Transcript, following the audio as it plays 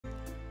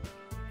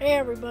Hey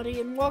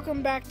everybody, and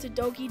welcome back to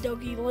Doki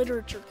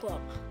Literature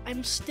Club.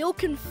 I'm still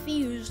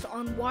confused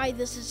on why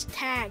this is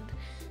tagged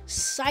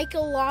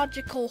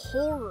psychological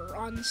horror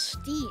on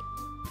Steam.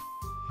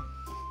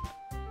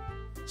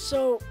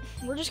 So,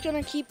 we're just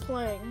gonna keep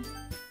playing.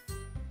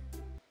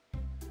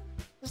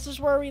 This is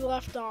where we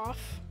left off.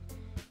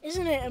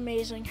 Isn't it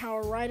amazing how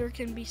a writer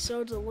can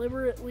so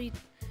deliberately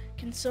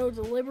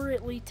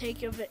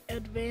take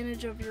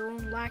advantage of your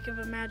own lack of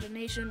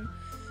imagination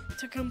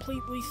to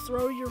completely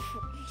throw you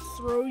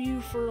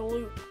for a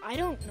loop? I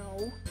don't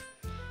know.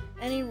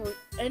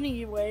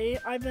 Anyway,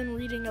 I've been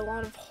reading a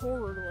lot of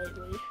horror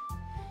lately.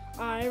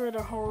 I read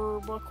a horror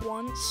book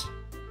once.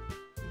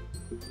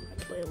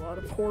 I play a lot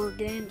of horror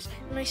games,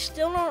 and I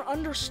still don't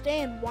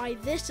understand why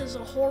this is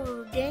a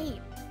horror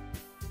game.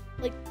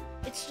 Like,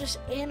 it's just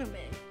anime.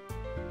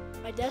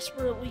 I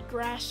desperately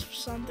grasp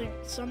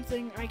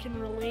something I can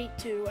relate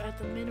to at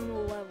the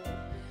minimal level.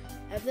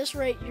 At this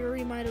rate,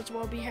 Yuri might as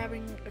well be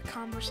having a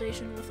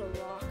conversation with a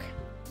rock.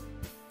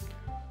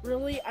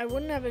 Really? I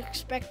wouldn't have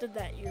expected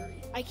that,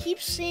 Yuri. I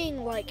keep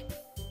seeing, like,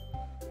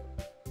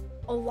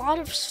 a lot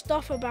of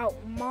stuff about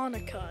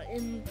Monica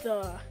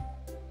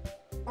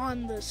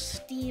on the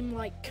Steam,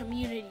 like,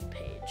 community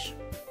page.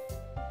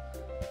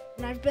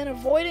 And I've been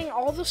avoiding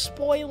all the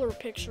spoiler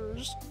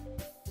pictures.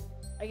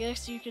 I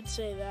guess you could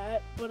say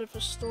that, but if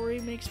a story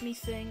makes me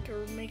think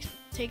or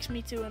takes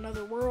me to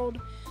another world,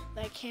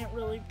 I can't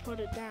really put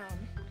it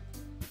down.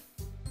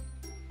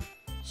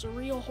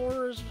 Surreal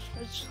horror is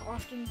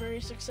often very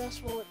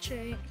successful at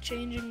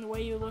changing the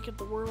way you look at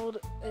the world,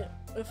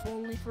 if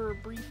only for a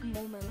brief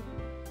moment.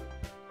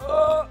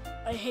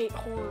 I hate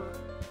horror.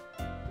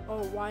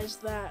 Oh, why is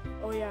that?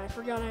 Oh yeah, I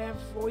forgot I have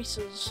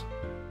voices.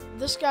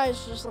 This guy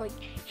is just like,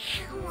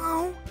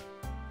 hello.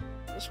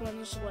 This one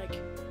is like,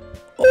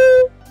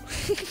 oh.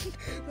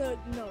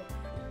 No.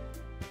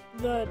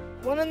 The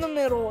one in the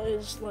middle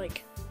is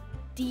like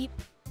deep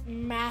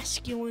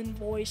masculine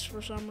voice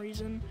for some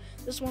reason.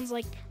 This one's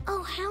like,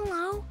 oh,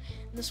 hello.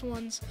 And this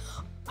one's,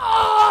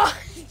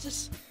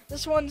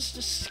 this one's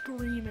just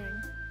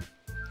screaming.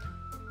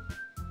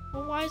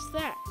 Well, why is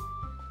that?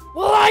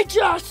 Well,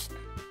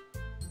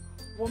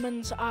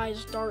 Woman's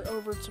eyes dart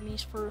over to me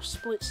for a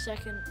split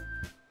second.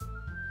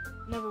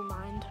 Never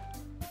mind.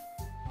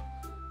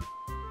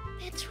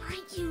 That's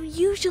right, you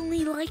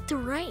usually like to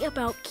write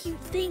about cute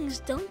things,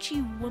 don't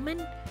you, woman?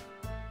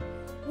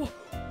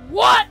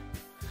 What?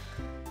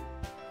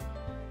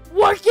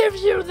 What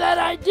gives you that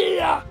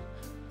idea?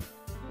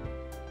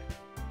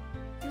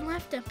 You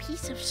left a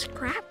piece of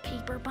scrap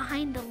paper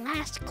behind the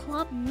last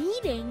club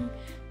meeting.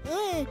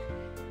 It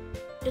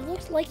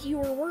looked like you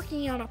were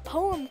working on a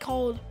poem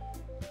called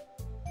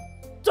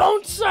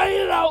Don't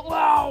Say It Out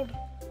Loud!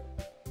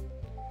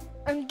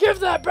 And give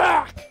that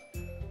back!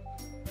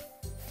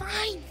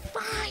 Fine.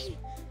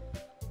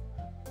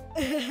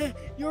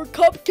 Your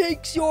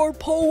cupcakes, your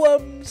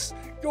poems.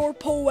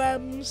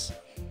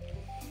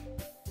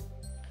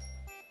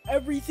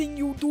 Everything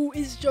you do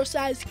is just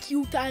as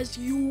cute as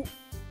you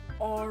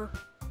are.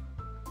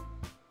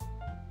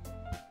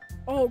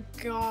 Oh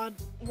God.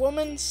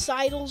 Woman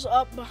sidles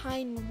up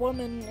behind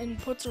woman and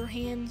puts her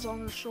hands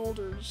on her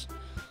shoulders.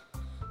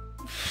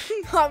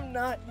 I'm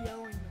not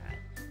yelling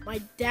that.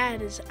 My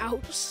dad is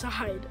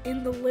outside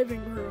in the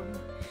living room.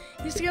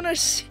 He's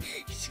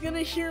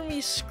gonna hear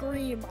me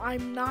scream,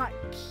 I'm not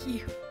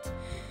cute.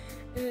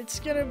 And it's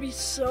gonna be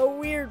so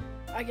weird.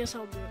 I guess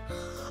I'll do it.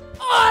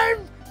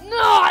 I'm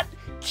not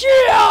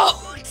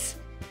cute!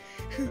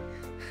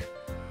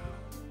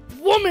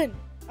 Woman!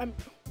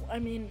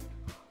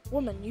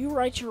 Woman, you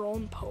write your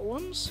own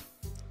poems?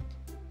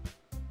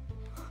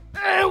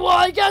 Well,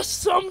 I guess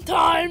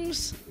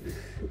sometimes.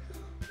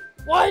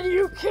 Why do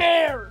you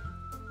care?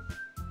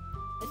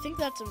 I think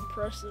that's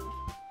impressive.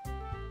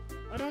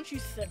 Why don't you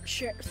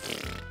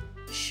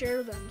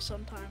share them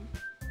sometime?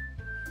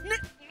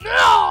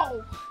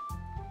 No!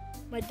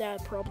 My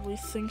dad probably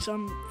thinks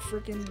I'm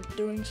freaking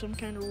doing some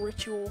kind of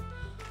ritual.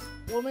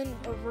 Woman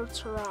averts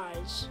her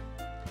eyes.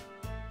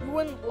 You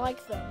wouldn't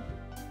like them.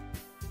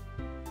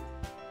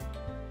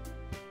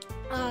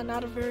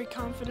 Not a very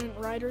confident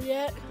writer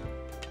yet.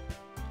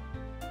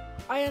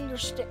 I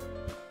understand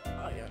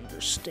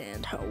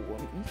how a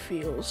woman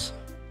feels.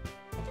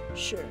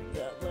 Sharing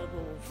that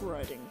level of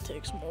writing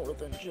takes more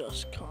than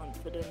just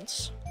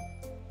confidence.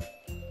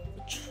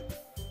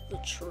 The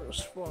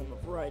truest form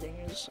of writing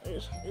is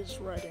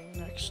writing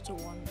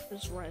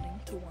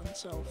to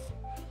oneself.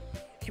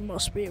 You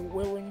must be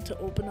willing to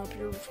open up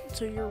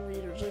to your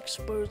readers,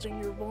 exposing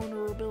your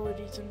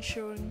vulnerabilities and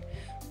showing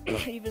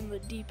even the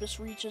deepest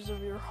reaches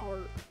of your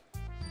heart.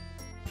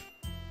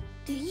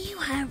 Do you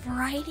have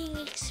writing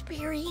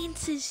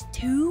experiences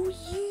too,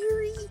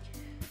 Yuri?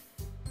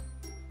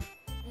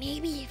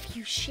 Maybe if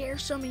you share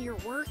some of your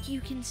work,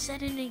 you can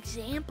set an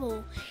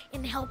example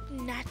and help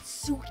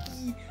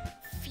Natsuki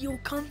feel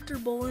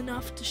comfortable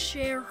enough to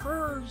share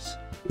hers.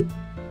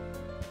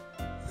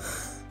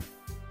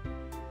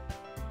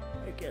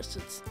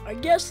 I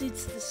guess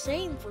it's the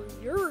same for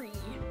Yuri.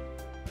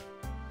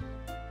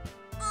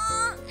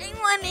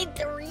 I wanted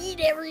to read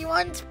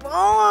everyone's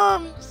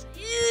poems.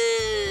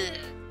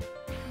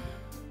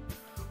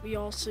 We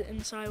all sit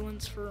in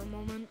silence for a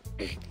moment.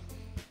 Okay,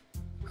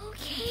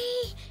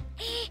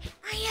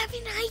 I have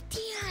an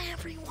idea,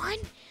 everyone.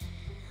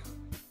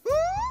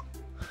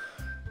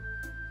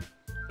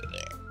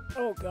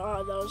 Oh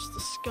god, that was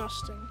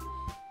disgusting.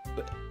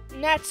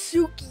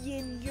 Natsuki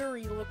and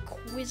Yuri look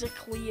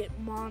quizzically at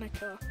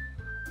Monica.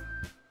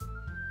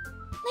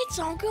 Let's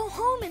all go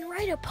home and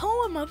write a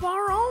poem of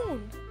our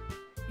own.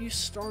 You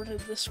started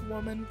this,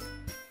 woman.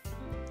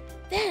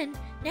 Then,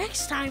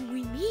 next time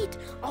we meet,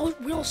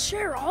 we'll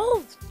share all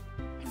of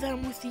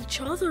them with each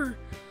other.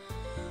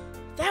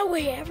 That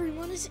way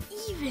everyone is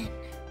even.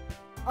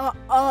 Yeah,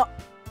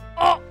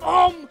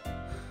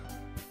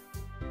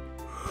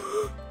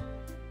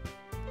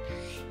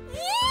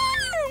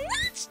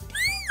 let's do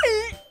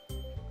it.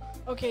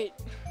 Okay,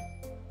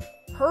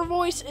 her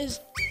voice is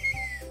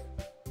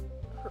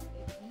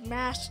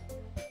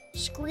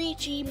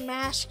screechy,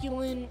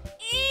 masculine,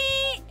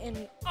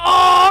 and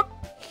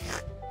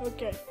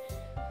okay.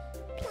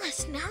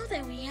 Plus, now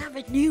that we have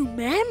a new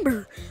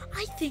member,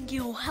 I think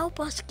it'll help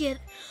us get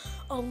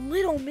a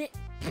little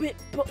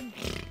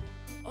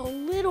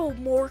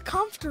more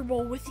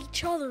comfortable with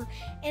each other,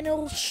 and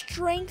it'll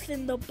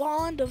strengthen the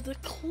bond of the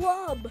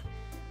club.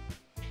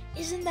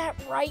 Isn't that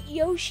right,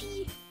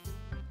 Yoshi?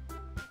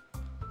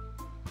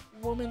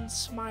 Woman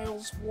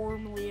smiles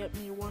warmly at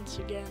me once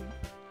again.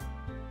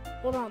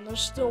 Hold on,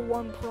 there's still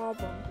one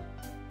problem.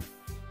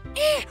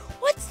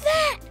 What's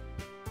that?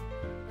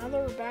 Now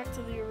that we're back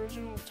to the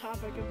original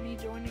topic of me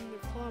joining the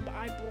club,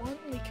 I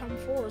bluntly come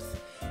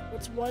forth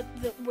with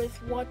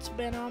what's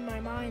been on my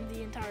mind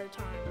the entire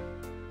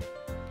time.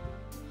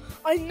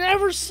 I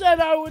never said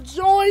I would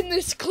join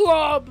this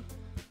club!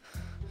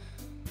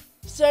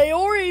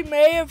 Sayori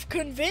may have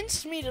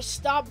convinced me to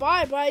stop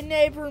by, but I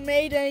never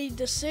made any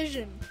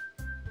decision.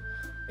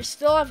 I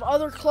still have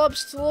other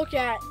clubs to look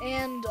at,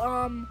 and,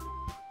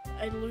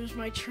 I lose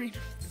my train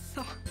of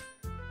thought.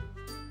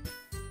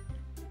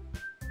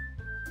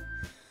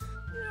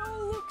 They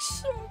all look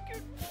so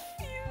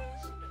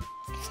confused.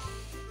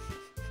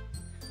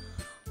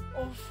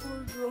 All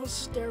four girls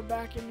stare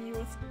back at me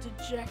with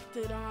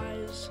dejected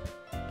eyes.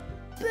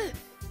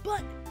 But,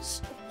 what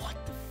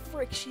the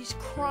frick? She's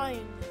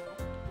crying now.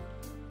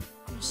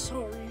 I'm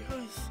sorry,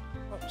 I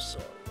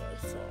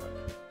thought.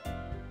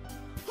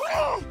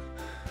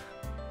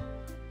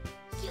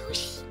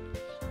 Yoshi.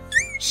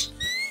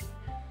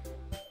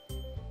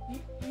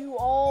 You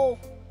all...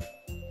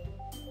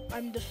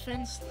 I'm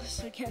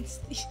defenseless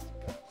against these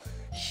girls.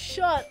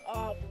 Shut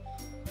up.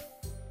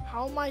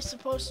 How am I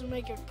supposed to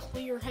make a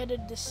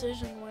clear-headed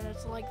decision when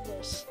it's like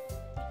this?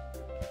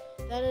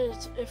 That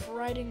is, if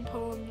writing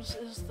poems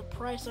is the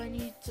price I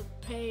need to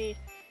pay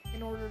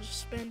in order to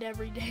spend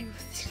every day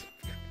with you.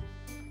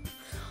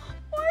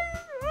 What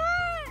is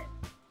that?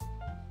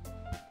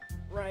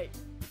 Right.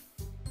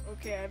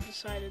 Okay, I've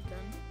decided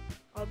then.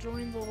 I'll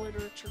join the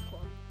literature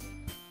club.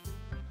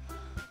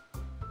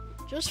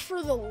 Just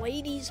for the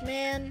ladies,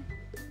 man.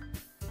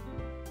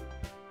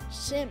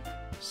 Simp.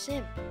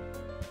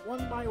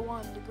 One by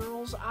one, the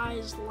girls'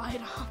 eyes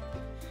light up.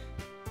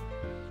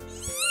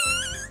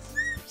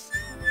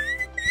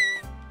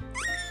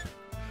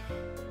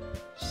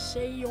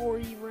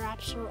 Sayori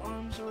wraps her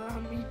arms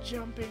around me,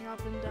 jumping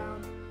up and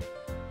down.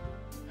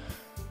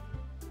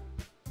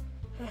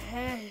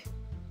 Hey.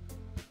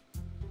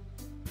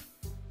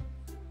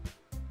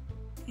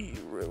 You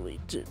really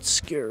did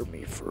scare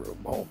me for a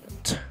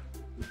moment.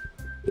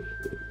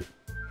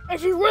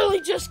 If you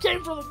really just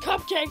came for the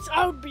cupcakes,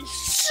 I would be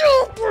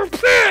super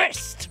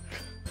pissed!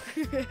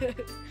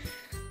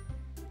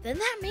 Then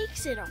that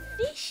makes it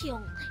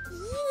official.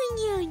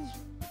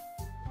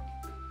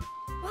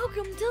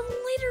 Welcome to the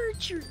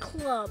literature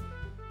club.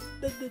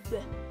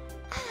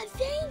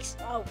 Thanks.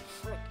 Oh,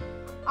 frick.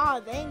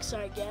 Thanks,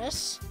 I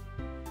guess.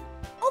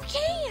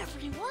 Okay,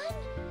 everyone.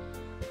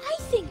 I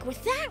think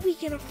with that, we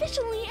can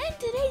officially end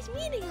today's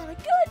meeting on a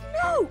good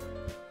note.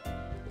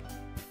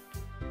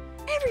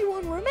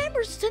 Everyone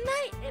remember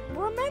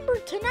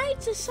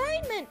tonight's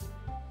assignment.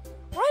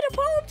 Write a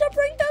poem to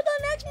bring to the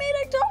next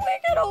meeting so we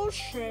can all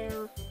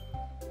share.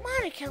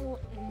 Monica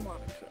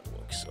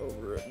looks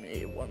over at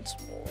me once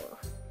more.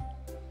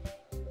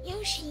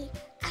 Yoshi,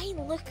 I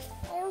look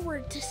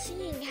forward to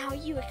seeing how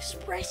you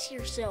express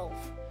yourself.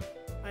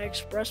 I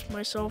express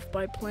myself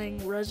by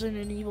playing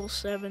Resident Evil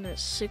 7 at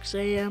 6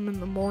 a.m. in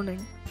the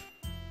morning.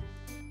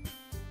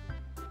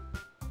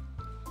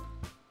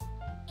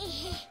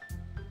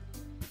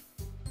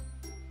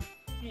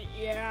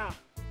 Yeah.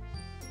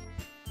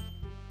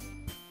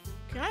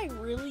 Can I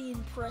really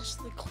impress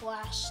the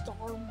class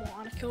star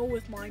Monica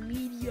with my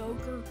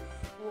mediocre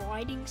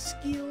writing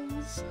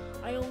skills?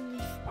 I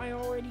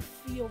already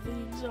feel the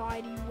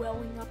anxiety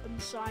welling up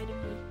inside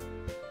of me.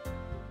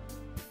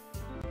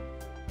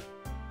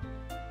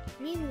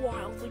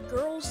 Meanwhile, the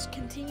girls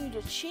continue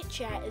to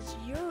chit-chat as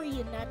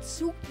Yuri and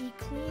Natsuki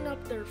clean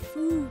up their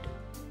food.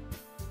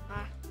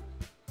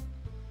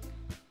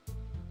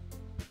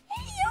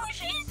 Hey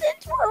Yoshi,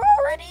 since we're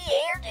already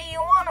here, do you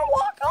want to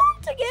walk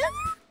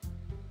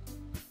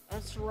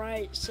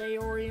right.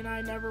 Sayori and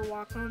I never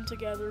walked home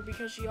together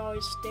because she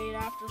always stayed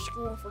after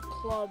school for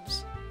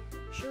clubs.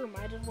 Sure,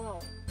 might as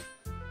well.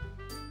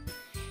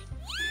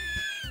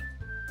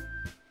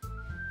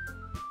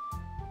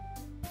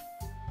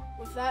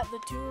 With that, the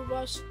two of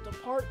us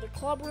depart the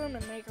club room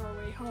and make our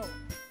way home.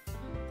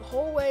 The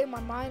whole way, my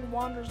mind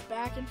wanders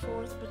back and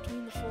forth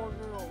between the four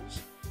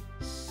girls.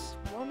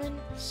 Woman,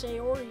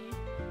 Sayori,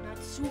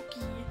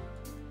 Natsuki,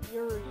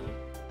 Yuri,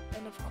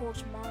 and of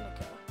course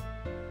Monica.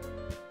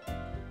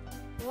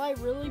 Will I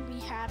really be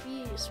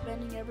happy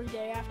spending every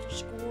day after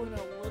school in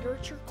a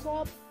literature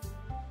club?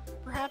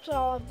 Perhaps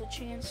I'll have the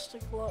chance to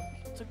grow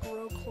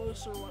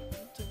closer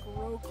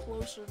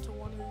to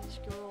one of these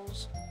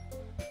girls.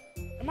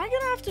 Am I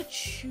gonna have to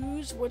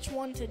choose which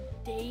one to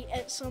date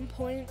at some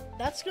point?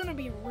 That's gonna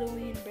be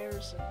really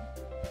embarrassing.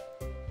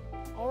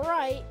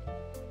 Alright,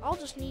 I'll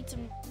just need to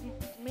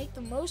make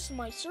the most of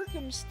my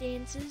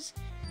circumstances,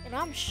 and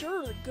I'm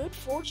sure that good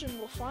fortune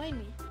will find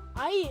me.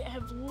 I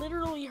have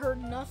literally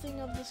heard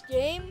nothing of this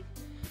game.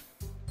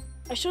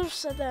 I should have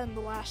said that in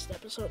the last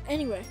episode.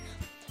 Anyway,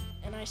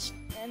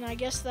 and I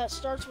guess that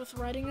starts with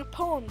writing a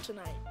poem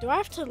tonight. Do I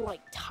have to,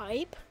 like,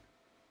 type?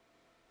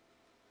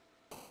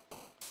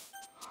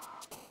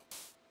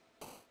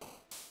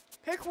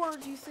 Pick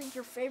words you think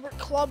your favorite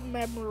club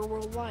member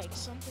will like.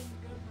 Something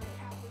good might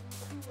happen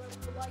to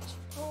whoever likes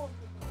your poem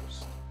the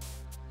most.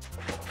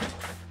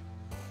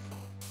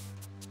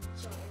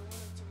 Sorry, I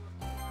wanted to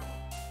look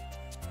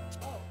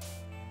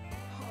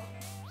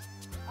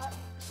around.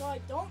 So I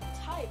don't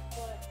type,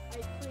 but I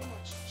pretty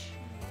much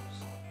choose.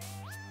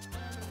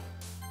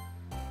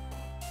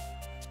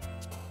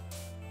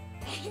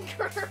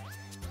 Anger.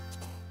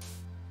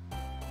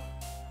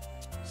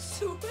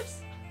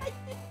 Suicide.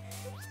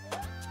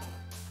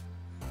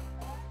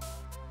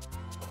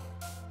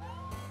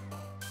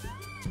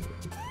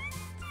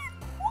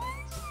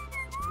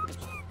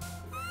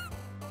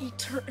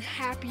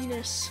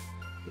 Happiness,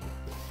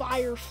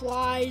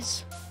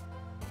 fireflies,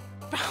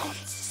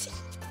 bouncy,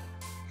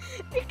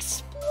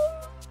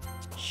 explode,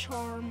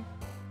 charm,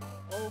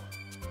 oh,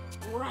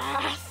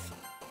 wrath.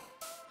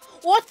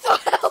 What the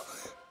hell?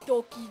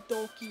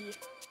 Doki.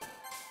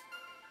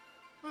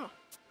 Huh.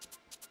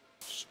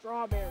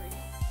 Strawberry.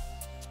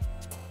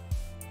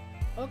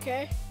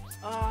 Okay.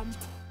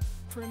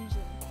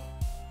 Crimson.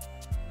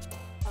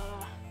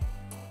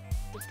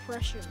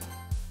 Depression.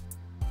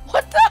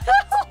 What the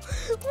hell?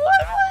 What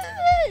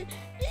was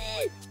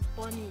it?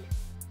 Bunny.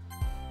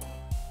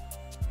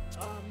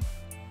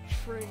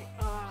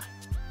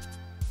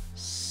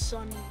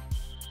 Sunny.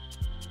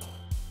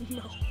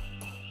 No.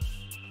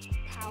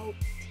 Pout.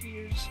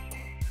 Tears.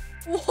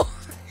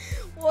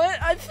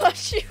 What? I thought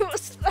she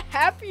was the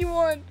happy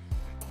one.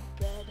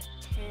 Bed.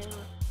 Hair.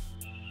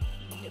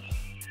 Nipple.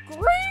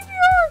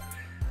 Graveyard!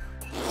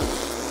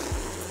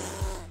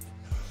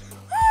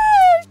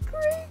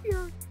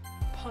 Graveyard.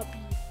 Puppy.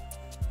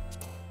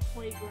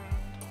 Playground.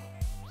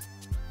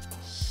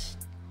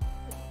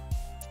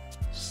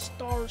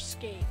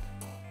 Starscape.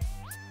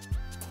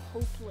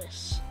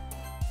 Hopeless.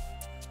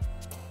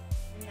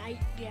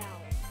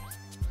 Nightgown.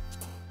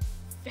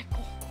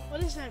 Fickle. What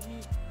does that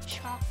mean?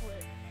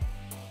 Chocolate.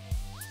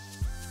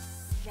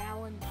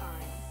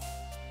 Valentine.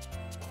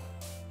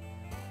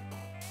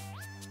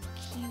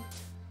 Cute.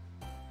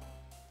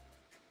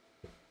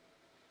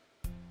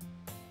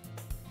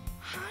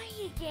 Hi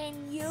again,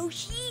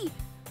 Yoshi.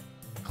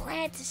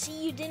 Glad to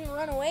see you didn't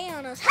run away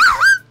on us.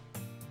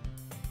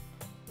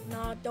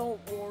 Nah, don't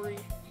worry.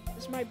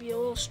 This might be a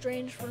little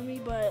strange for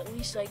me, but at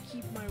least I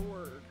keep my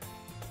word.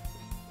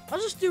 I'll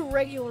just do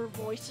regular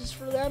voices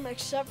for them,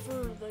 except for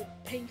the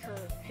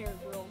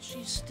pink-haired girl.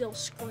 She's still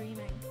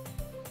screaming.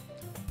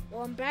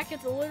 Well, I'm back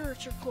at the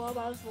literature club.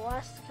 I was the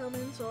last to come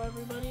in, so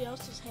everybody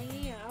else is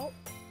hanging out.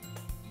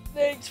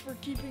 Thanks for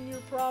keeping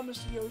your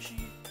promise,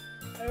 Yoshi.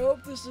 I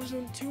hope this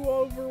isn't too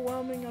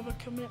overwhelming of a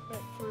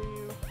commitment for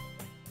you.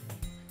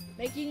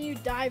 Making you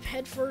dive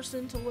headfirst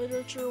into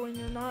literature when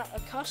you're not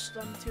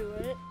accustomed to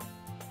it.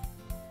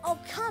 Oh,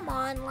 come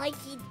on, like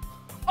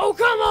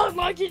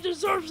he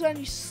deserves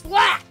any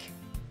slack!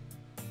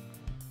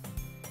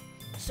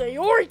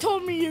 Sayori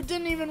told me you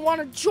didn't even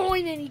want to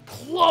join any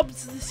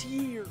clubs this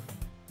year.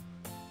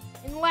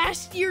 And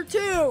last year,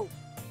 too.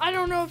 I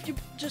don't know if you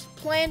just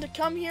plan to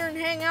come here and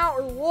hang out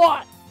or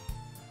what.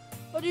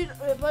 But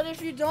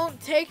if you don't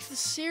take this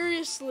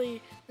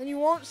seriously, then you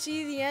won't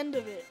see the end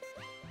of it.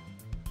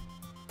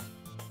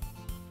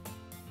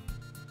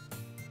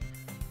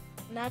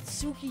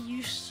 Natsuki,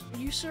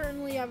 you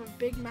certainly have a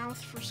big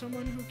mouth for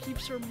someone who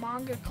keeps her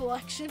manga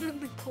collection in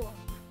the club.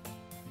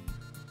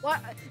 What?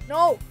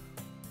 No!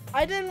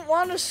 I didn't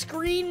want a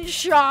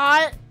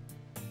screenshot!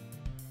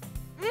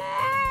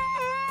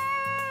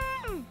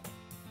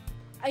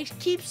 I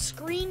keep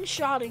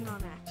screenshotting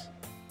on accident.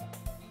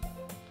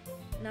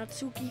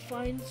 Natsuki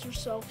finds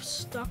herself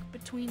stuck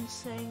between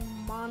saying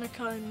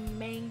Monica and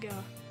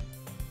manga.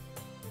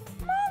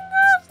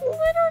 Manga's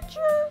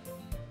literature!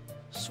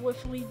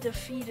 Swiftly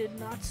defeated,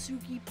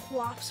 Natsuki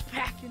plops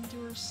back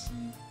into her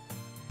seat.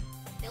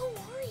 Don't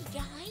worry,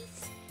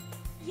 guys.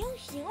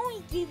 Yoshi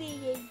only giving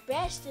his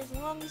best as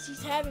long as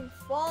he's having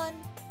fun.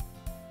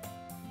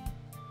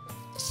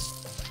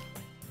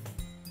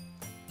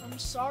 I'm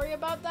sorry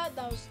about that.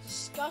 That was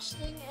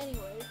disgusting.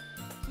 Anyway,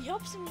 He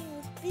helps me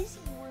with busy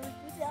work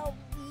without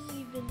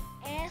me even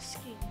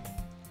asking.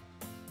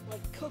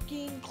 like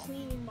cooking,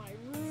 cleaning my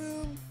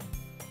room.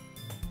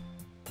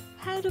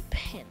 How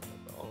dependable.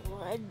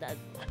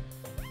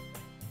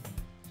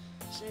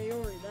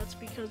 Sayori, that's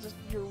because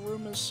your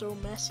room is so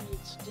messy,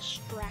 it's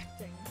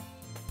distracting.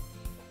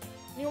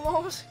 You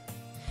almost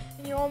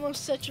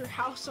set your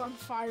house on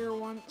fire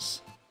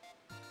once.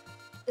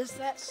 Is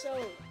that so?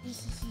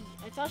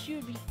 I thought you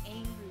would be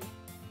angry.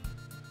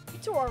 You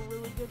two are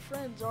really good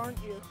friends,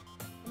 aren't you?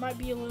 It might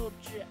be a little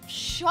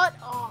Shut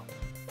up!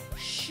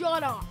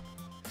 Shut up!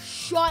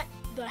 Shut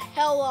the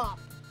hell up!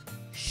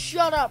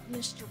 Shut up,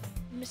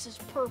 Mrs.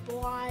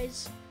 Purple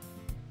Eyes.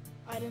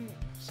 I didn't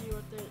see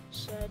what they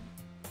said.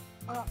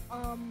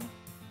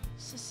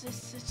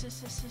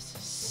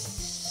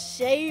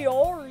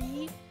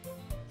 Sayori.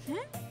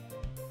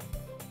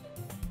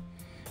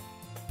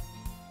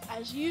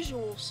 As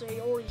usual,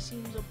 Sayori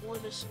seems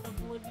oblivious to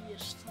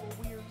the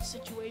weird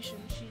situation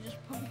she just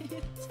put me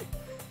into.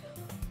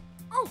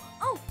 Oh,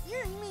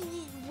 you're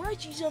me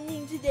write you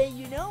something today,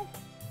 you know?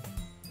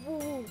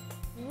 Wait,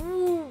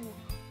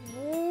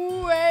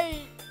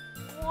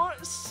 what,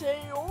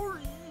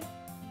 Sayori?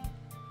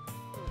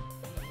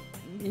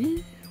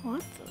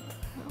 What the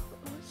hell?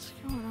 What's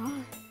going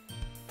on?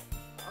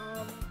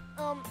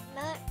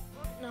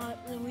 Not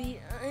really.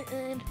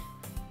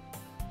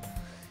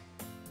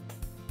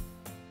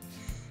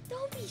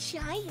 Don't be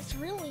shy, it's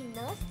really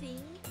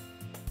nothing.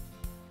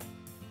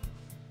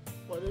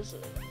 What is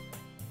it?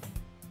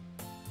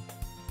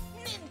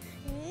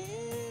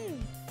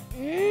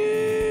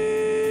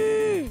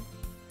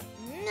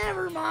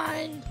 Never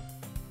mind.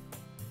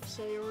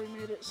 Sayori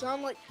made it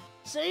sound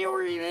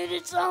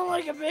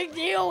like a big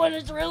deal when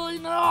it's really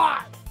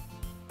not.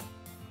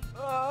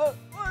 What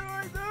do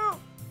I do?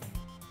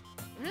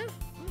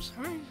 I'm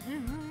sorry. I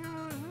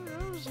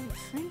wasn't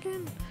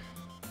thinking.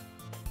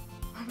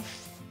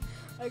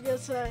 I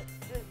guess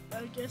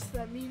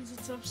that means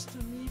it's up to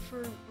me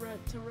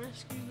to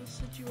rescue the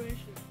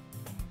situation.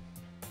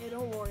 Hey,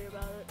 don't worry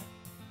about it.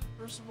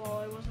 First of all,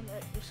 I wasn't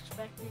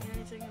expecting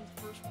anything in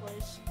the first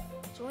place,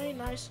 so any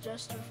nice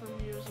gesture from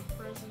you is a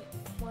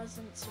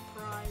pleasant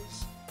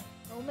surprise.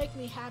 It'll make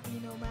me happy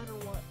no matter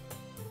what.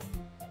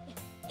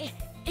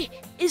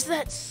 Is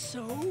that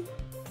so?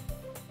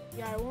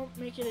 Yeah, I won't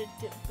make it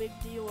a big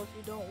deal if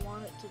you don't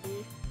want it to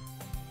be.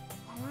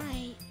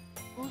 Alright,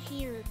 well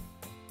here.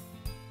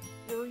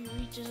 Yuri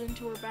reaches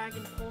into her bag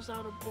and pulls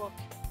out a book.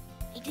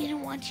 I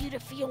didn't want you to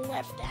feel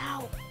left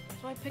out.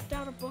 So I picked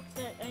out a book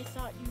that I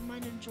thought you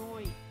might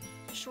enjoy.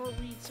 It's a short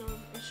read, so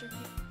it should be...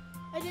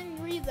 I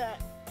didn't read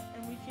that,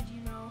 and we could,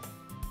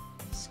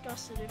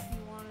 discuss it if you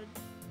wanted.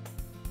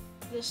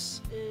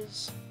 This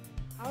is...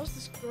 How's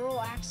this girl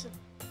accent?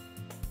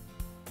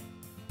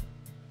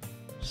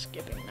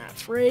 Skipping that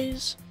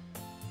phrase.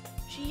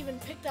 She even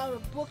picked out a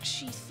book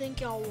she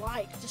think I'll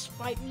like,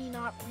 despite me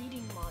not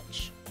reading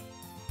much.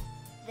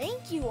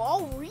 Thank you,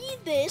 I'll read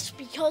this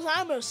because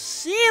I'm a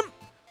simp.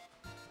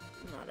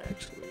 Not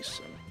actually a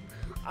simp.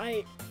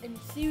 I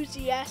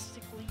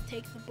enthusiastically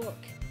take the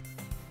book.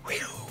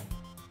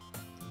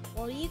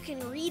 Well, you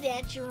can read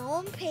at your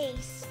own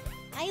pace.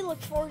 I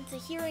look forward to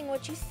hearing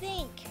what you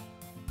think.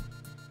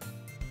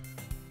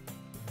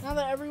 Now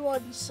that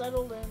everyone's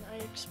settled in, I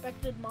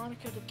expected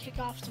Monica to kick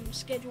off some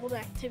scheduled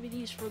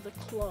activities for the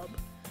club,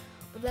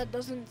 but that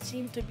doesn't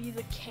seem to be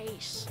the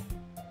case.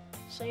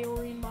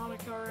 Sayori and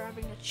Monica are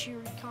having a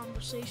cheery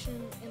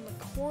conversation in the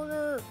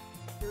corner.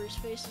 Yuri's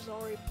face is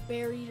already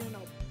buried in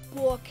a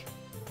book.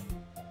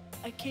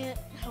 I can't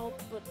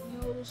help but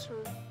notice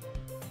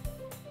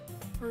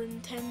her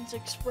intense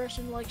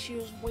expression, like she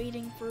was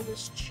waiting for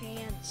this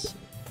chance.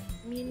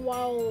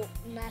 Meanwhile,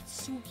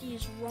 Natsuki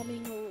is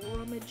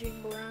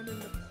rummaging around in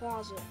the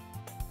closet.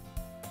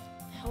 What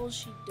the hell is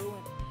she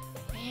doing?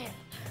 Man,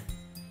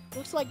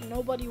 looks like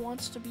nobody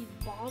wants to be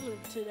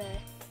bothered today.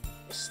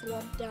 I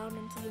slumped down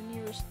into the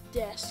nearest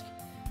desk.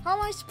 How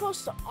am I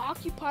supposed to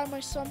occupy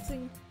myself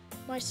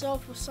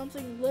with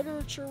something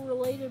literature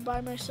related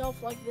by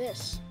myself like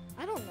this?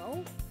 I don't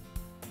know.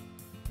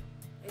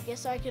 I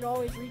guess I could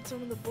always read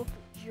some of the book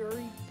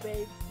Yuri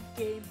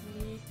gave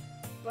me,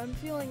 but I'm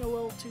feeling a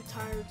little too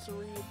tired to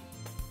read.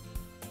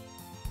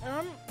 And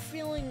I'm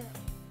feeling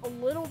a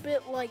little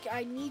bit like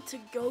I need to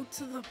go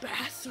to the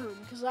bathroom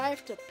because I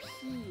have to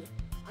pee.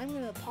 I'm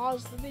gonna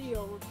pause the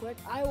video real quick.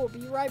 I will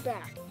be right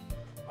back.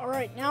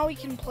 Alright, now we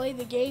can play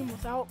the game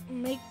without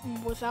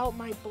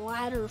my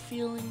bladder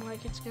feeling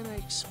like it's gonna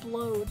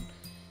explode.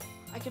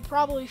 I could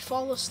probably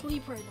fall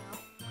asleep right now.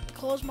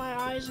 Close my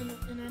eyes and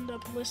end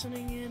up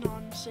listening in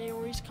on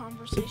Sayori's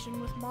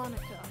conversation with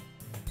Monica.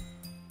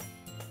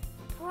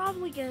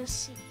 Probably gonna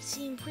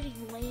seem pretty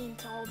lame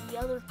to all the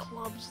other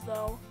clubs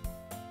though.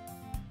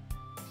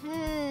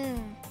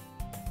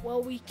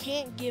 Well, we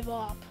can't give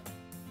up.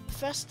 The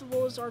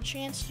festival is our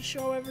chance to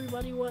show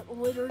everybody what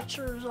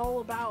literature is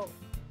all about.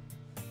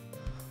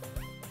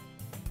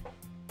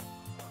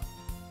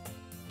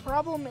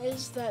 problem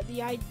is that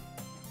the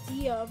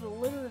idea of a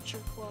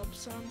literature club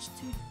sounds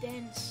too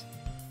dense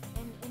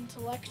and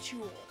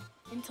intellectual.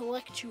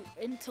 Intellectual.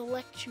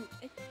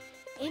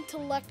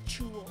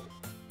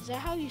 Is that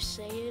how you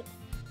say it?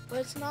 But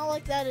it's not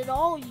like that at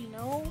all, you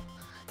know?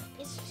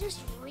 It's just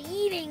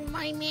reading,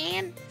 my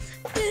man.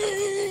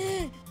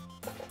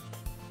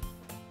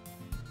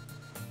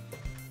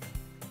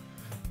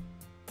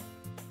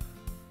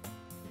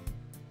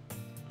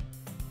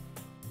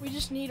 We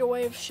just need a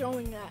way of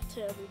showing that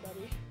to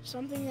everybody.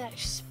 Something that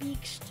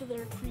speaks to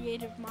their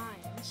creative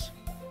minds.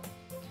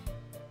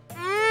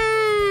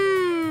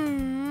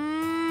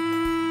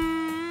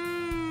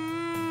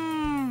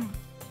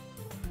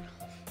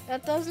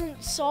 That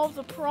doesn't solve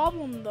the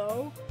problem,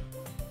 though.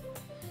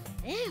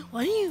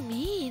 What do you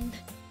mean?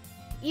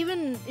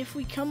 Even if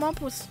we come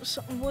up with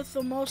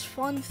the most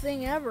fun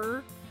thing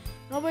ever,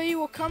 nobody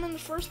will come in the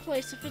first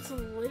place if it's a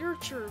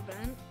literature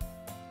event.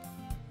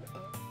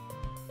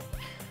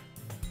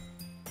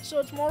 So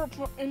it's more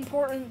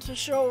important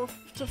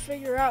to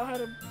figure out how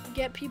to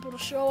get people to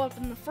show up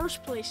in the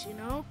first place, you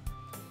know?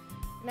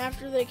 And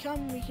after they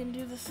come, we can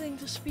do the thing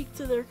to speak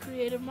to their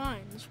creative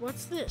minds.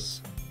 What's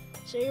this?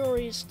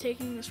 Sayori is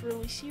taking this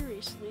really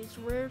seriously. It's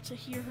rare to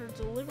hear her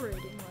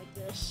deliberating like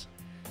this.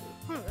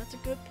 Huh, that's a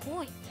good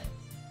point.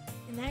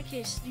 In that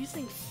case, do you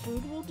think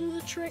food will do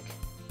the trick?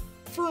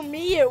 For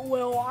me, it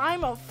will.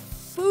 I'm a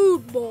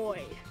food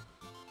boy.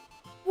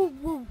 Woo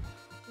woo.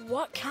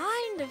 What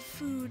kind of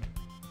food?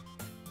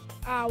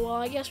 Well,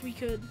 I guess we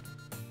could.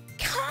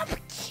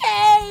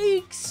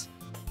 Cupcakes!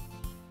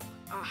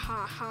 Ah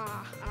ha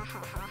ha, ah ha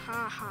ha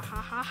ha ha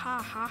ha ha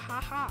ha ha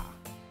ha ha.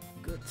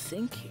 Good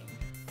thinking.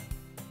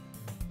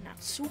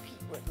 Natsuki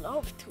would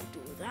love to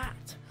do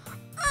that.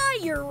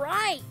 You're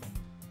right.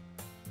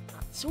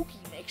 Natsuki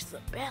makes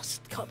the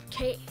best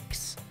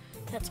cupcakes.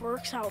 That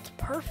works out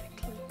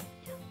perfectly.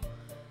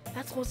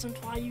 That wasn't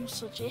why you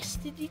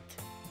suggested it.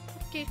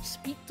 Okay,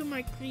 speak to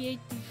my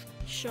creative.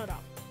 Shut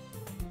up.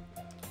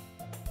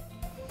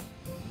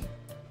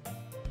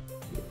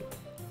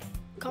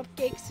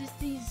 Cupcakes is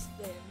these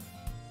then.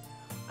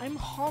 I'm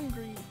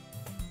hungry.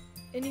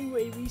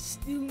 Anyway, we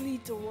still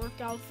need to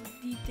work out the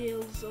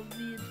details of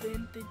the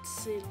event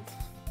itself.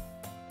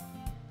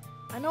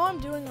 I know I'm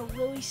doing a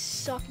really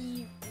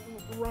sucky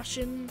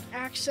Russian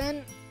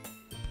accent,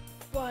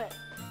 but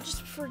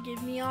just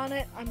forgive me on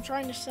it. I'm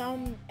trying to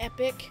sound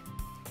epic.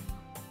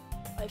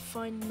 I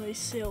find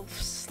myself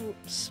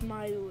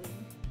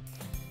smiling.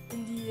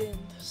 In the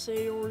end,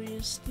 Sayori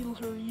is still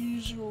her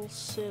usual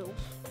self.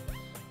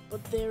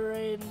 But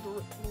therein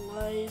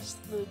lies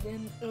the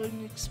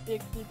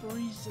unexpected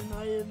reason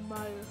I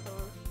admire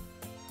her.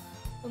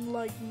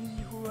 Unlike me,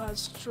 who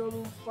has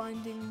trouble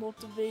finding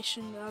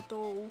motivation at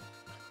all,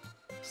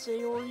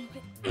 Sayori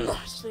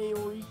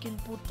can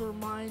put her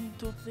mind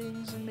to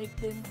things and make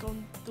them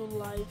come to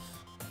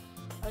life.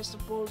 I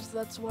suppose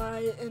that's why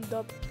I end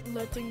up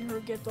letting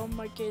her get on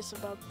my case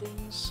about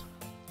things.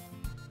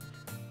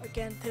 I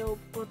can't help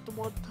but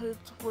what it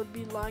would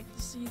be like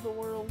to see the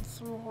world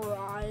through her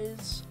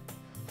eyes.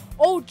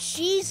 Oh,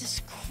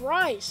 Jesus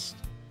Christ!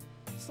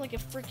 It's like a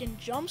freaking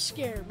jump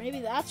scare. Maybe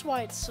that's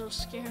why it's so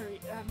scary.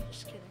 I'm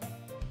just kidding.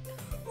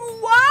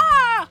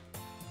 Wah!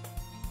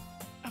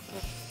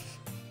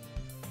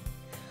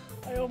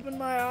 I opened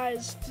my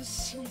eyes to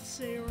see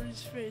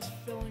Sayori's face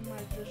filling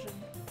my vision.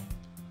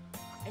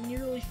 I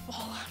nearly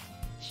fall out of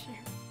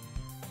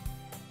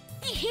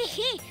the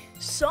chair.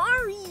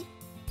 Sorry!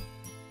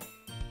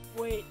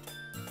 Wait.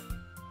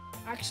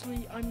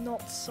 Actually, I'm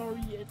not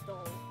sorry at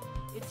all.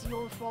 It's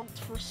your fault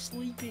for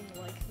sleeping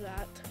like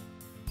that.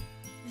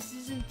 This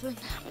isn't the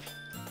napping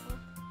club.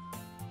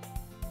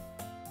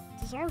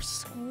 Does our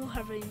school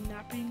have a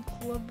napping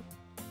club?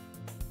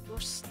 You're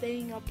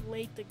staying up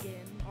late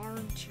again,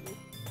 aren't you?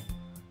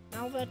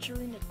 Now that you're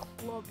in a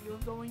club, you're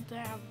going to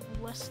have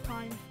less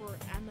time for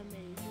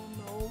anime,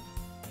 you know?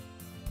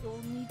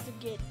 You'll need to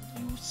get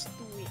used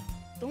to it.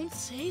 Don't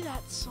say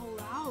that so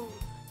loud.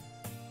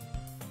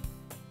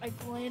 I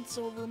glance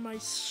over my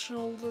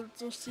shoulder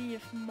to see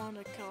if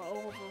Monica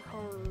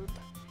overheard.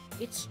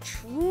 It's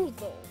true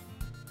though.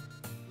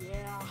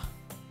 Yeah.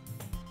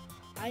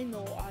 I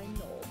know.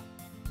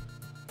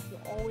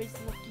 You're always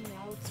looking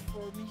out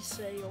for me,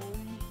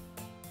 Sayori.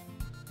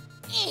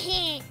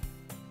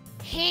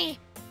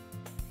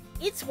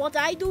 It's what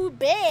I do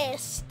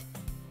best.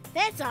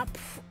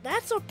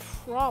 That's a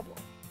problem.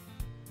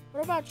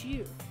 What about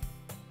you?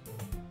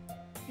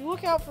 You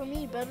look out for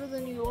me better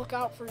than you look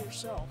out for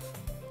yourself.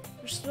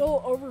 You're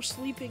still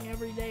oversleeping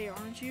every day,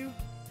 aren't you?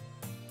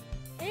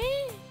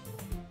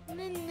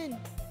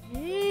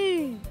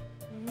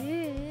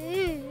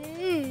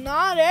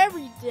 Not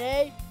every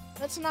day.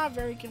 That's not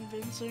very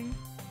convincing.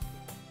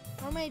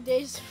 How many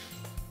days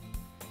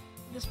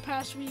this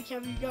past week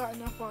have you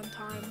gotten up on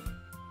time?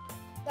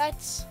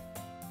 It's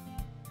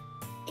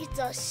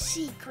a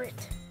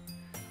secret.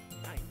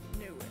 I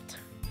knew it.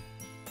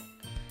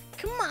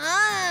 Come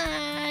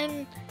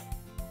on!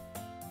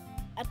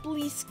 At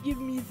least give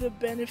me the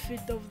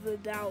benefit of the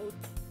doubt.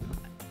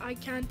 I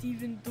can't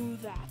even do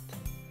that.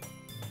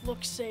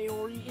 Look,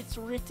 Sayori, it's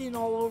written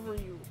all over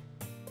you.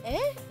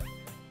 Eh?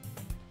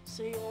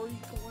 Sayori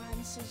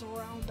glances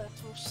around at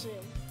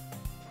herself.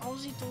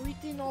 How's it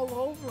written all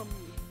over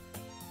me?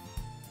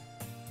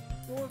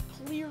 You're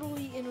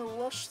clearly in a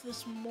rush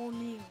this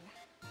morning.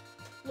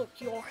 Look,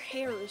 your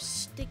hair is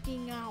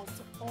sticking out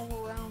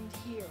all around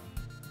here.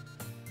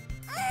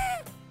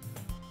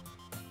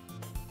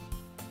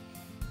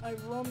 I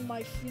run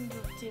my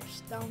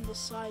fingertips down the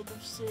side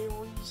of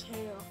Sayori's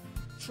hair,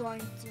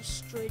 trying to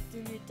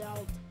straighten it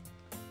out.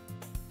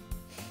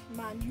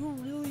 Man, you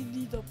really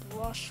need a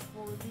brush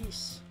for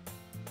this.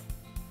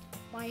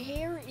 My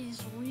hair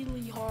is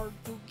really hard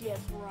to get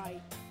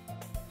right.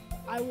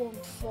 I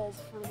won't fall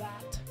for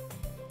that.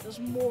 There's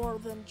more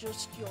than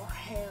just your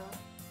hair.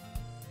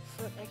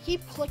 I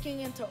keep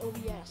clicking into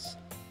OBS.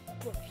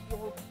 Look,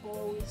 your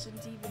bow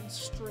isn't even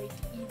straight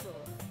either.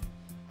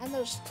 And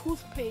there's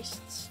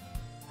toothpastes.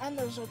 And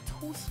there's a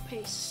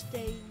toothpaste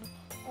stain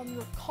on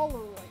your collar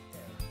right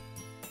there.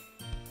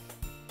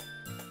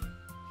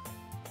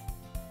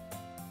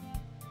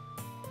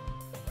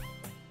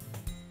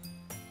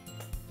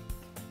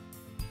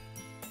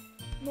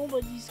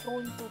 Nobody's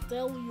going to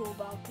tell you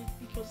about it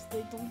because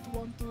they don't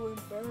want to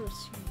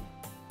embarrass you.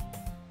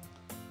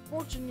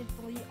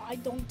 Fortunately, I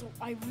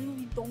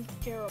really don't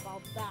care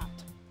about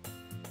that.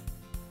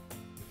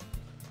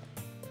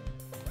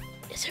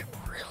 Is it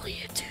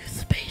really a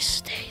toothpaste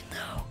stain,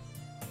 though?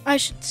 I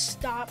should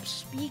stop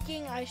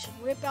speaking. I should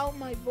rip out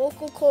my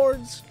vocal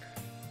cords.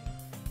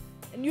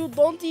 And you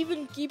don't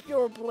even keep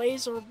your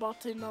blazer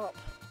button up.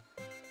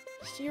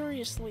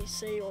 Seriously,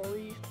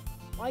 Sayori.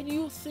 Why do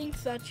you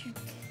think that you...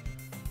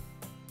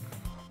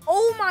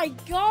 Oh my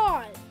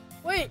god!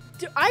 Wait,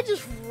 dude, I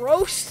just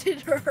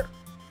roasted her.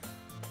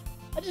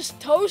 I just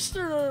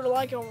toasted her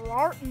like a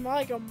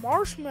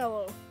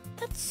marshmallow.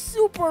 That's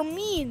super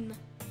mean.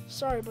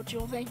 Sorry, but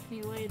you'll thank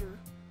me later.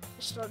 I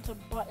start to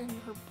button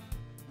her...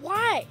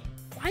 Why?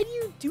 Why do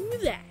you do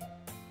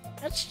that?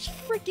 That's just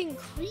freaking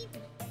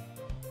creepy.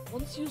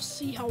 Once you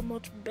see how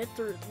much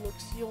better it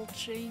looks, you'll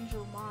change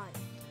your mind.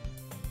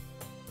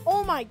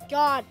 Oh my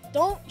god,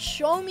 don't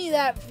show me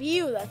that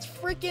view. That's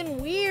freaking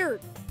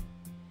weird.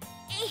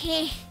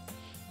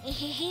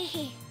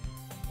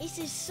 This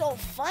is so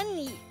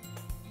funny.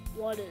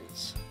 What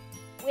is?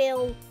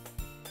 Well,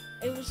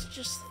 I was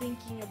just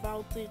thinking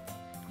about it.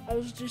 I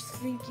was just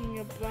thinking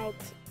about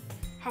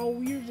how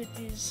weird it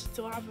is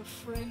to have a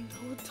friend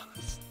who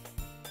does.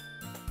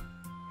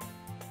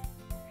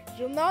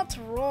 You're not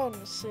wrong,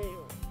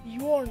 Sayo.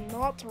 You are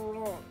not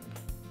wrong.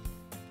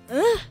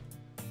 huh?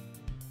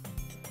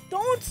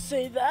 Don't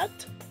say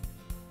that.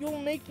 You'll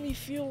make me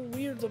feel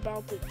weird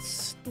about it,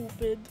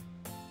 stupid.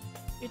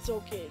 It's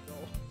okay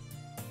though.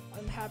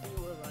 I'm happy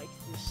we're like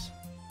this.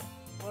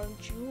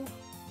 Aren't you?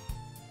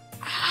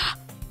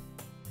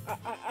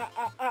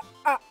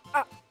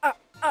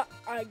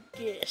 I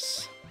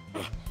guess.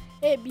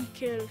 Hey, be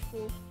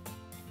careful.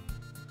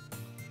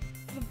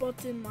 The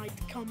button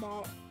might come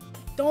out.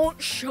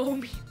 Don't show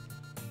me.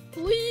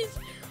 Please.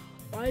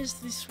 Why is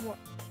this one?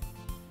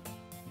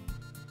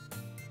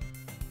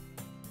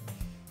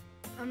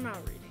 I'm not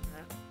reading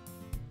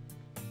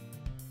that.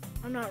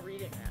 I'm not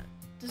reading that.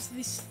 Does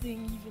this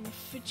thing even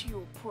fit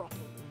you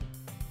properly?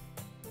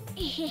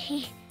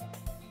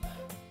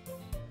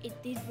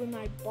 It did when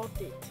I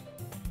bought it.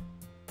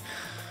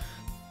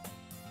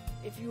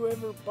 If you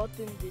ever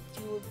buttoned it,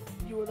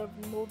 you would have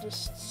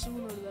noticed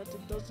sooner that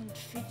it doesn't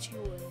fit you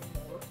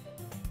anymore.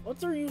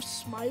 What are you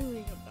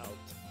smiling about?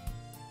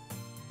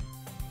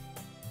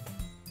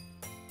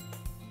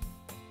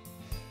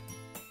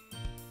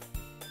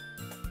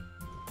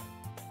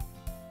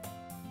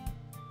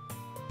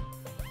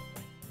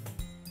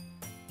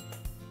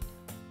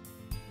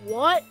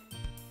 What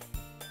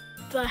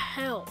the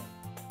hell?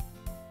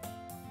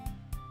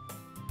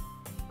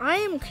 I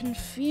am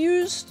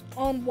confused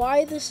on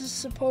why this is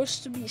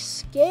supposed to be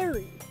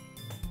scary.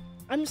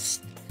 I'm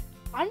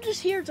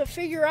just here to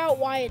figure out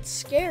why it's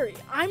scary.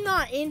 I'm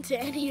not into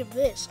any of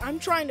this. I'm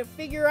trying to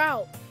figure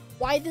out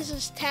why this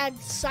is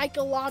tagged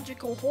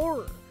psychological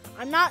horror.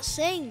 I'm not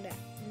saying that.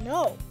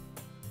 No.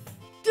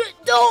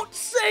 Don't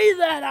say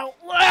that out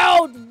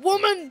loud,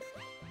 woman!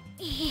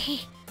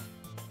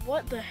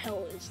 What the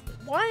hell is this?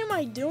 Why am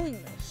I doing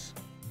this?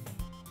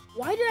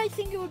 Why did I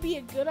think it would be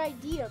a good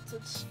idea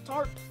to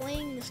start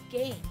playing this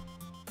game?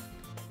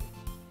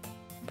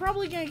 I'm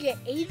probably gonna get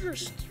age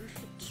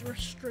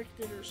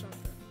restricted or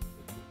something.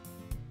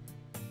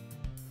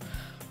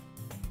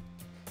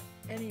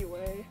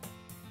 Anyway,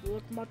 you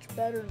look much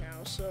better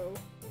now, so...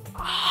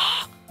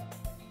 Why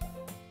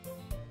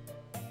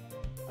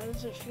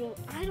does it feel...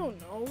 I don't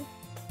know.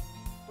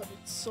 But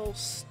it's so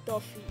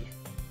stuffy.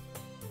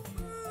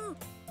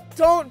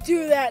 Don't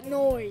do that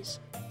noise.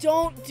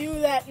 Don't do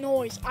that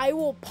noise. I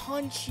will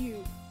punch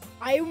you.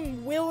 I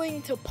am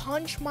willing to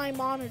punch my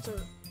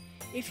monitor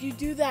if you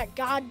do that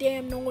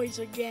goddamn noise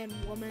again,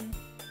 woman.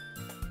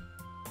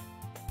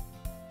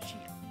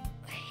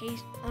 She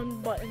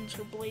unbuttons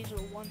her blazer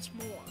once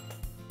more.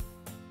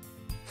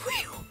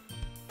 Whew.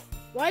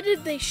 Why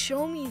did they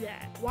show me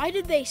that? Why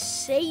did they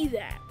say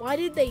that? Why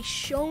did they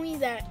show me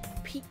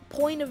that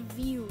point of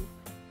view?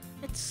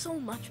 It's so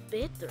much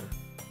better.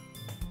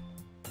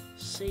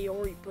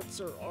 Sayori puts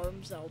her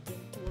arms out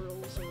and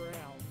twirls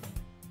around.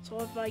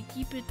 So if I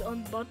keep it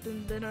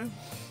unbuttoned, then I'm...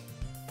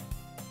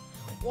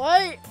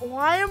 Why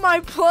am I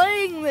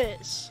playing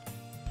this?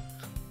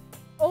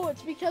 Oh,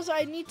 it's because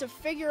I need to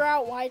figure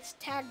out why it's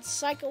tagged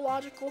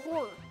psychological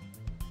horror.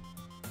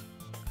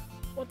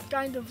 What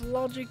kind of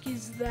logic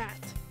is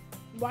that?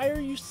 Why are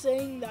you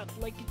saying that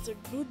like it's a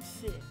good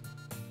thing?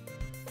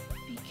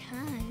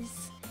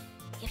 Because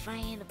if I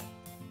had a...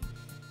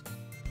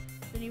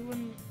 Then you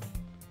wouldn't...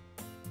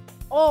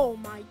 Oh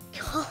my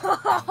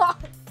god!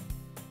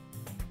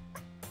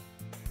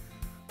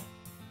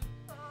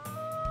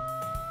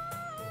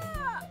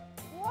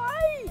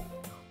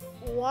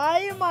 Why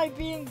am I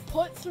being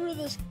put through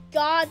this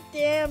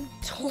goddamn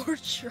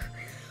torture?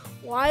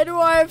 Why do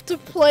I have to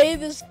play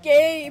this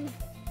game?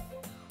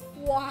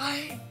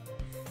 Why?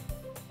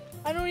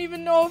 I don't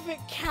even know if it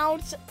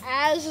counts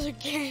as a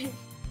game.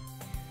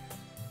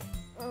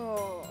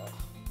 Oh.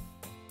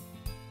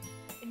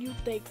 And you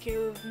take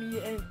care of me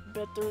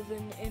better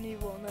than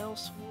anyone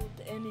else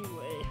would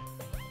anyway.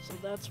 So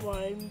that's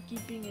why I'm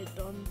keeping it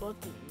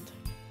unbuttoned.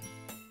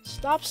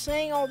 Stop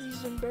saying all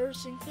these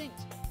embarrassing things.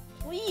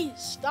 Please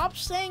stop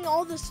saying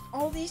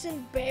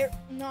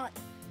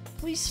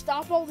please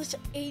stop all this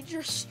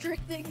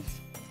age-restricting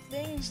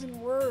things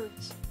and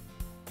words.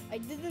 I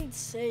didn't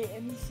say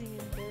anything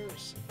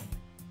embarrassing.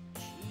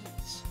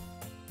 Jeez.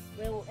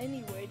 Well,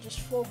 anyway, just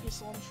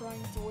focus on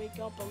trying to wake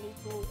up a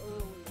little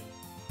earlier.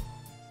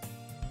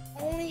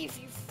 Only if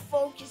you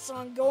focus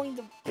on going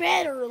to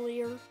bed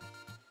earlier.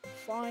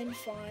 Fine.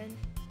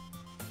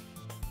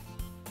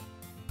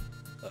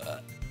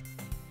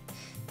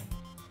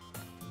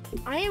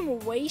 I am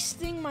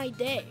wasting my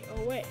day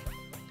away.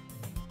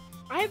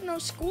 I have no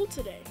school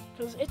today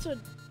because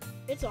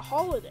it's a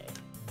holiday,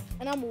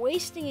 and I'm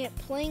wasting it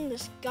playing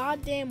this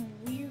goddamn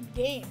weird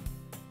game.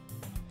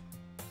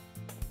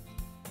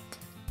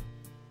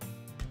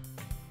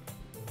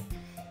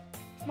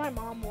 If my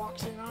mom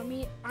walks in on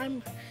me,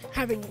 I'm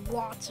having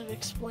lots of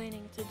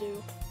explaining to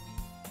do.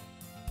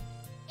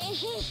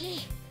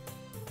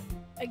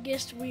 I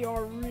guess we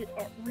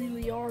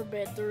really are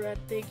better at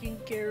taking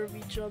care of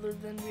each other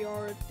than we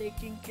are at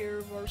taking care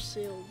of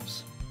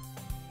ourselves.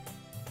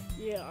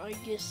 Yeah, I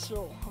guess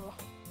so, huh?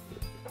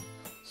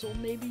 So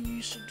maybe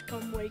you should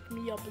come wake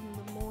me up in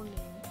the morning.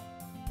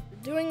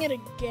 You're doing it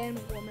again,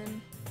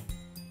 woman.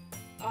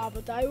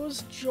 But I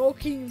was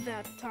joking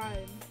that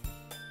time.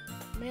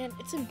 Man,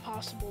 it's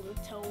impossible to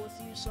tell with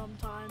you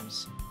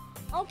sometimes.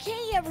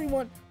 Okay,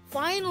 everyone.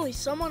 Finally,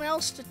 someone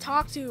else to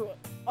talk to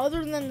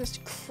other than this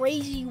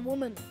crazy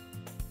woman.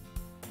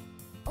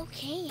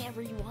 Okay,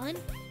 everyone.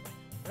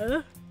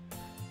 Huh?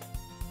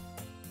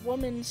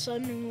 Woman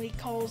suddenly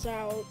calls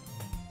out,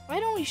 why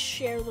don't we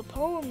share the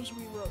poems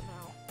we wrote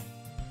now?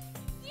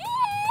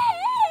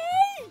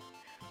 Yay!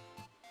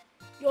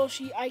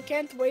 Yoshi, I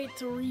can't wait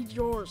to read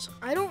yours.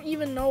 I don't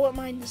even know what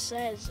mine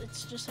says. It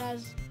just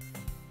has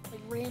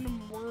like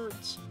random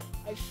words.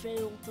 I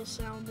failed to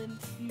sound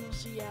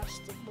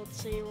enthusiastic, but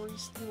Sayori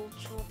still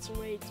trots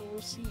away to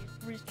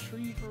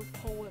retrieve her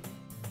poem.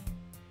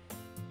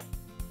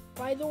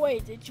 By the way,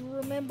 did you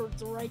remember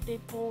to write a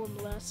poem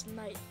last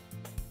night?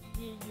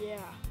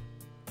 Yeah.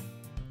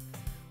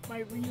 My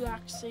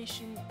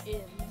relaxation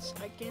ends.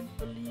 I can't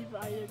believe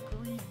I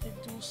agreed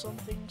to do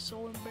something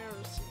so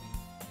embarrassing.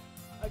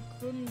 I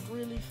couldn't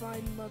really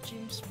find much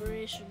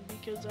inspiration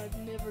because I've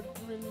never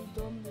really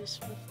done this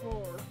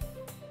before.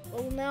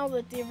 Well, now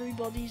that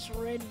everybody's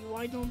ready,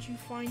 why don't you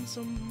find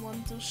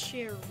someone to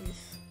share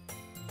with?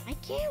 I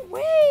can't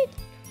wait!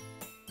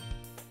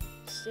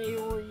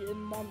 Sayori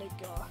and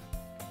Monica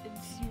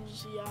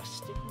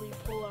enthusiastically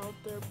pull out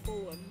their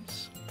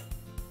poems.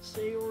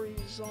 Sayori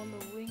is on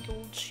a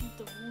wrinkled sheet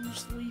of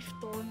loose leaf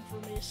torn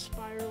from a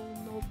spiral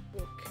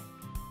notebook.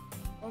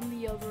 On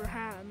the other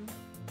hand,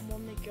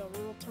 Monica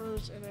wrote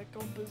hers in a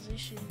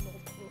composition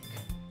notebook.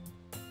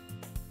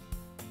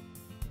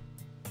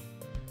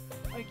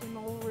 I can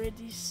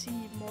already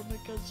see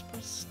Monica's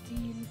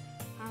pristine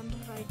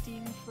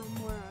handwriting from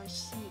where I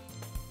sit.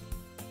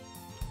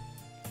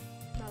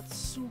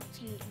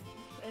 Natsuki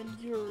and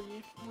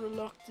Yuri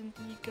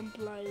reluctantly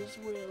comply as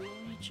well,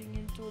 reaching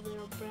into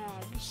their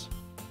bags.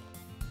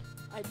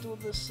 I do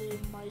the same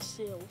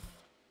myself.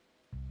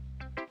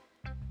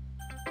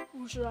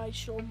 Who should I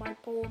show my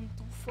poem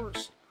to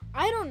first?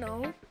 I don't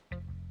know.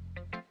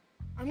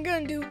 I'm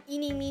gonna do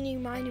eeny, meeny,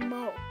 miny,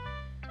 mo.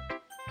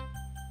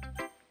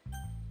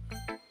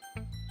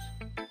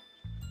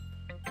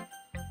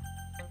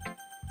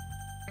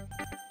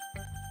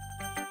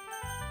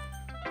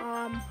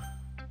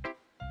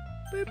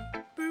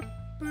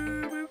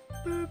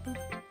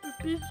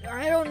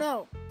 I don't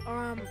know.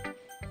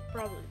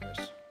 Probably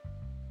this.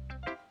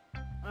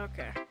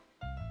 Okay.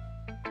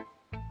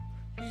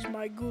 She's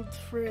my good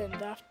friend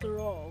after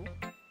all.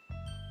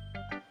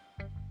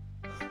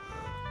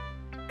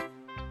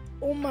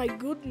 Oh my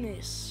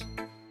goodness.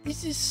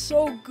 This is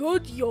so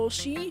good,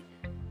 Yoshi.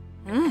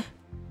 Huh?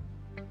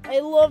 I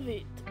love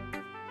it.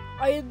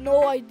 I had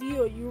no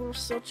idea you were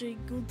such a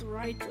good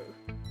writer.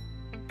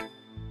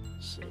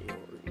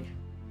 Sayori,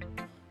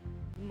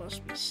 you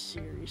must be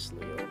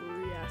seriously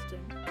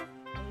overreacting.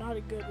 I'm not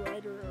a good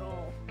writer at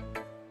all.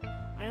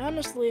 I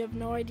honestly have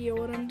no idea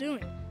what I'm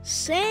doing.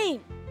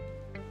 Same!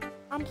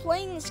 I'm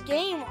playing this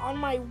game on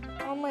my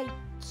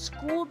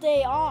school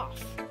day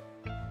off.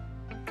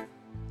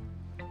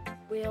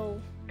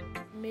 Well,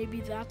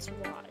 maybe that's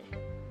why.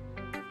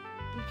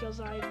 Because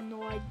I have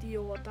no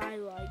idea what I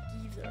like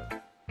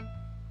either.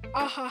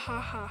 Ah ha ha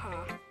ha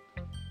ha.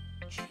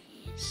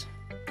 Jeez.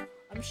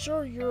 I'm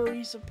sure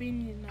Yuri's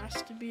opinion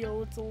has to be a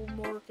little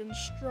more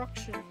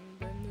constructive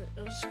than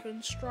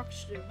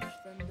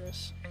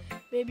this.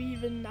 Maybe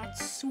even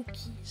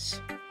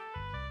Natsuki's.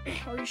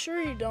 Are you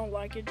sure you don't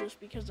like it just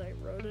because I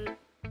wrote it?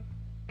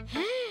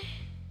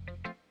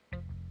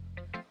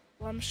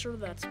 Well, I'm sure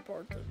that's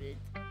part of it.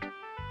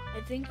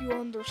 I think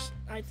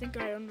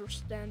I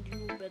understand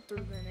you better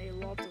than a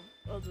lot of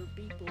other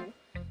people,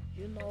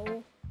 you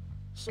know?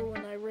 So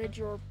when I read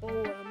your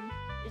poem,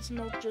 it's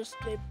not just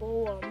a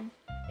poem,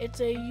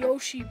 it's a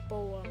Yoshi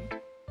poem.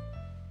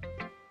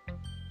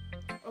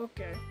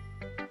 Okay.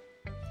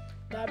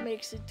 That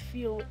makes it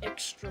feel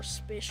extra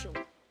special.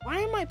 Why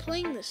am I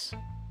playing this?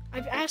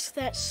 I've asked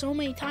that so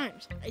many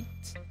times.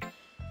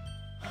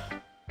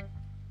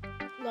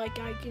 Like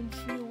I can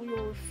feel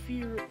your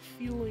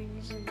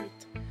feelings in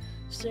it.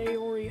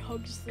 Sayori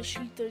hugs the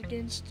sheet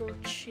against her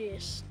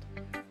chest.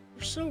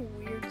 You're so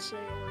weird,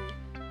 Sayori.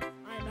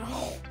 I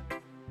know.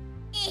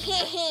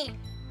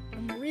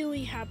 I'm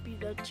really happy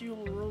that you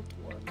wrote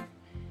one.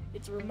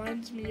 It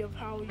reminds me of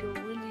how you're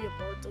really a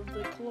part of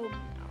the club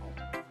now.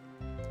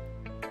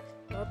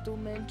 Not to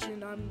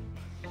mention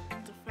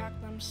the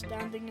fact I'm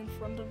standing in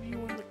front of you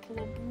in the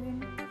club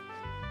room.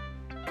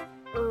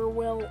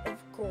 Well,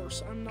 of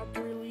course, I'm not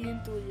really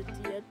into it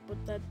yet,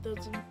 but that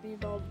doesn't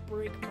mean I'll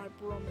break my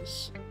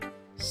promise.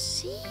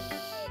 See?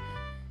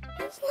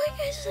 It's like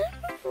I said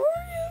before,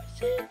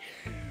 you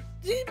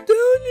deep down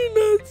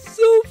you're not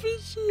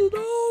selfish at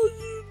all,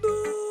 you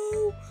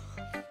know.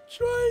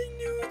 Trying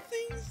new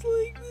things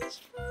like this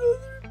for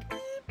other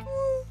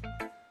people,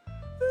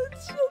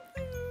 that's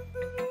something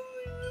that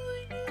only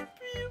really good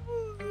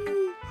people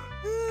do.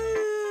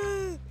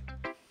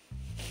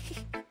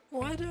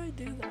 Why did I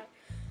do that?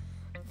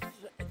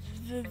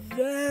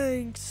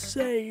 Thanks,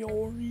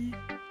 Sayori.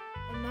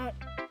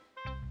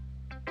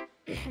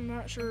 I'm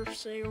not sure if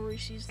Sayori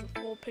sees the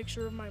full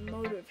picture of my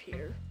motive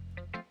here.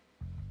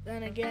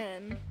 Then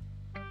again,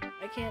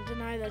 I can't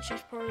deny that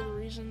she's part of the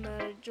reason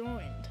that I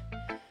joined.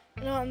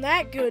 And on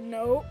that good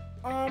note,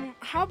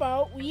 how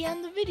about we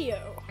end the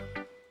video?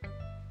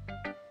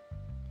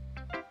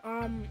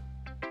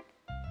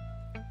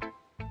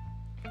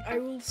 I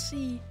will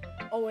see.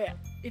 Oh yeah,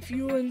 if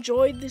you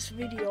enjoyed this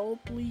video,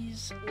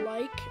 please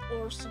like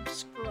or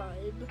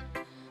subscribe.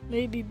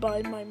 Maybe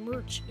buy my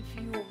merch if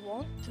you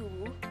want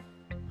to.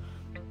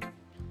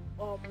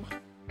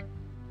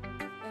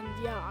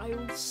 And yeah, I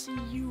will see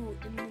you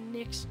in the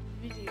next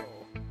video.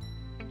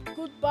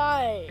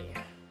 Goodbye.